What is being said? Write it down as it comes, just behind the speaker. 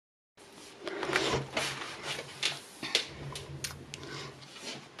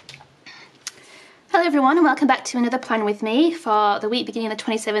Hello everyone and welcome back to another plan with me for the week beginning the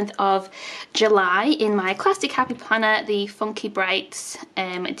 27th of July in my classic happy planner, the Funky Brights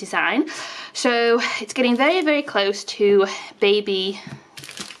design. So it's getting very close to baby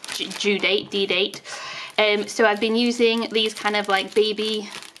due date, D-date. So I've been using these kind of like baby-ish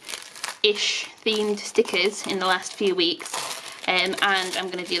themed stickers in the last few weeks. And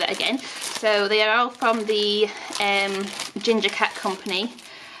I'm going to do that again. So they are all from the Ginger Cat Company,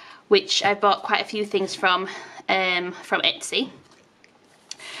 which I bought quite a few things from Etsy.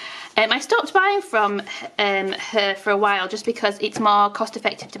 I stopped buying from her for a while just because it's more cost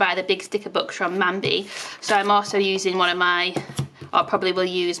effective to buy the big sticker books from Mambi. So I'm also using one of my, or probably will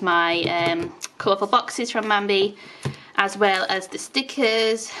use my colourful boxes from Mambi, as well as the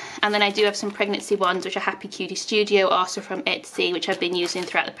stickers. And then I do have some pregnancy ones which are Happy Cutie Studio, also from Etsy, which I've been using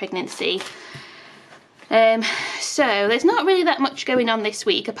throughout the pregnancy. So there's not really that much going on this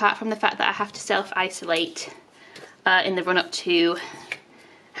week apart from the fact that I have to self-isolate in the run-up to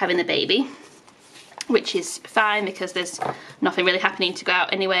having the baby, which is fine because there's nothing really happening to go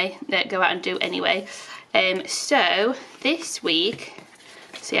out and do anyway. So this week,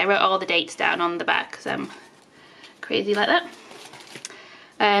 see, I wrote all the dates down on the back because I'm crazy like that.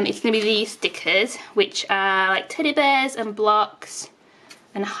 It's going to be these stickers, which are like teddy bears and blocks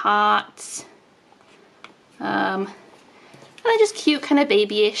and hearts. They're just cute, kind of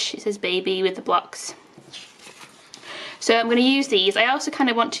babyish. It says baby with the blocks. So I'm going to use these. I also kind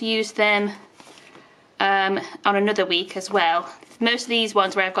of want to use them on another week as well. Most of these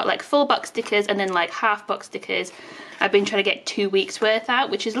ones where I've got like full box stickers and then like half box stickers, I've been trying to get 2 weeks worth out,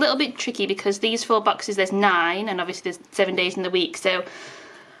 which is a little bit tricky because these full boxes, there's 9 and obviously there's 7 days in the week. So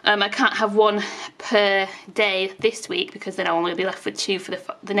I can't have one per day this week because then I'll only be left with 2 for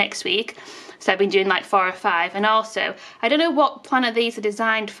the next week. So I've been doing like 4 or 5, and also I don't know what planner these are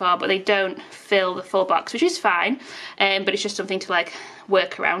designed for, but they don't fill the full box, which is fine, but it's just something to like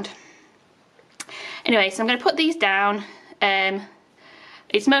work around. Anyway, so I'm going to put these down.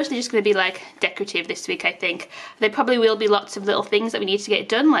 It's mostly just going to be like decorative this week, I think. There probably will be lots of little things that we need to get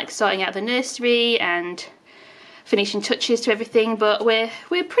done, like sorting out the nursery and finishing touches to everything, but we're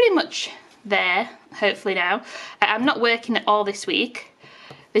pretty much there, hopefully now. I'm not working at all this week.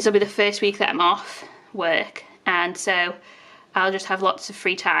 This will be the first week that I'm off work, and so I'll just have lots of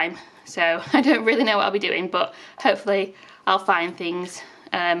free time. So I don't really know what I'll be doing, but hopefully I'll find things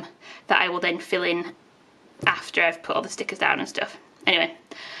that I will then fill in after I've put all the stickers down and stuff. Anyway,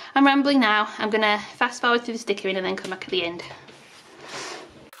 I'm rambling now. I'm going to fast forward through the stickering and then come back at the end.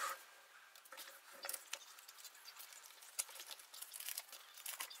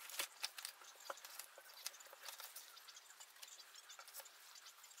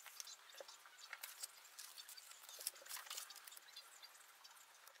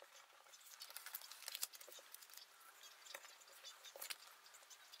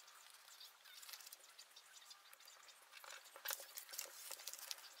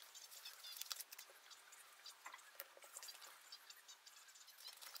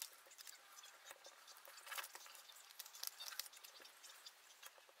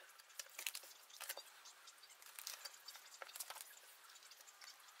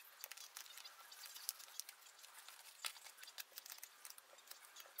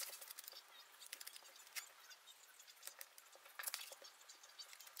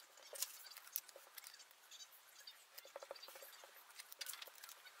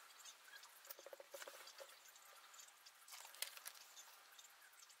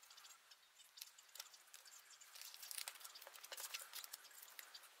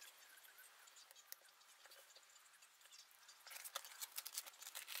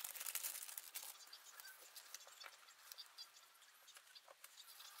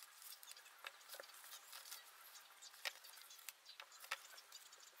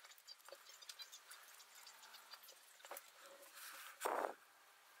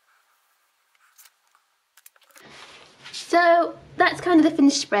 So that's kind of the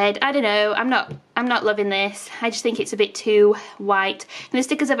finished spread. I don't know, I'm not loving this. I just think it's a bit too white. And the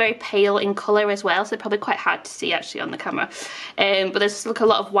stickers are very pale in colour as well, so they're probably quite hard to see actually on the camera. But there's like a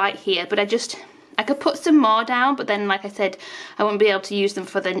lot of white here, but I could put some more down, but then like I said, I won't be able to use them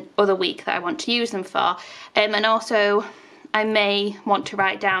for the other week that I want to use them for. And also I may want to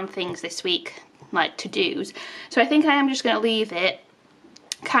write down things this week, like to-dos. So I think I am just going to leave it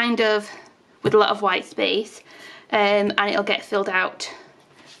kind of with a lot of white space. And it'll get filled out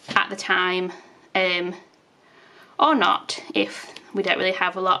at the time, or not if we don't really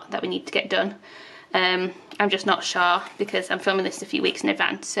have a lot that we need to get done. I'm just not sure because I'm filming this a few weeks in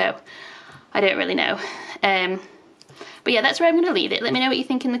advance, so I don't really know. But yeah, that's where I'm going to leave it. Let me know what you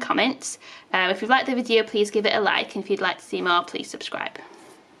think in the comments. If you've liked the video, please give it a like, and if you'd like to see more, please subscribe.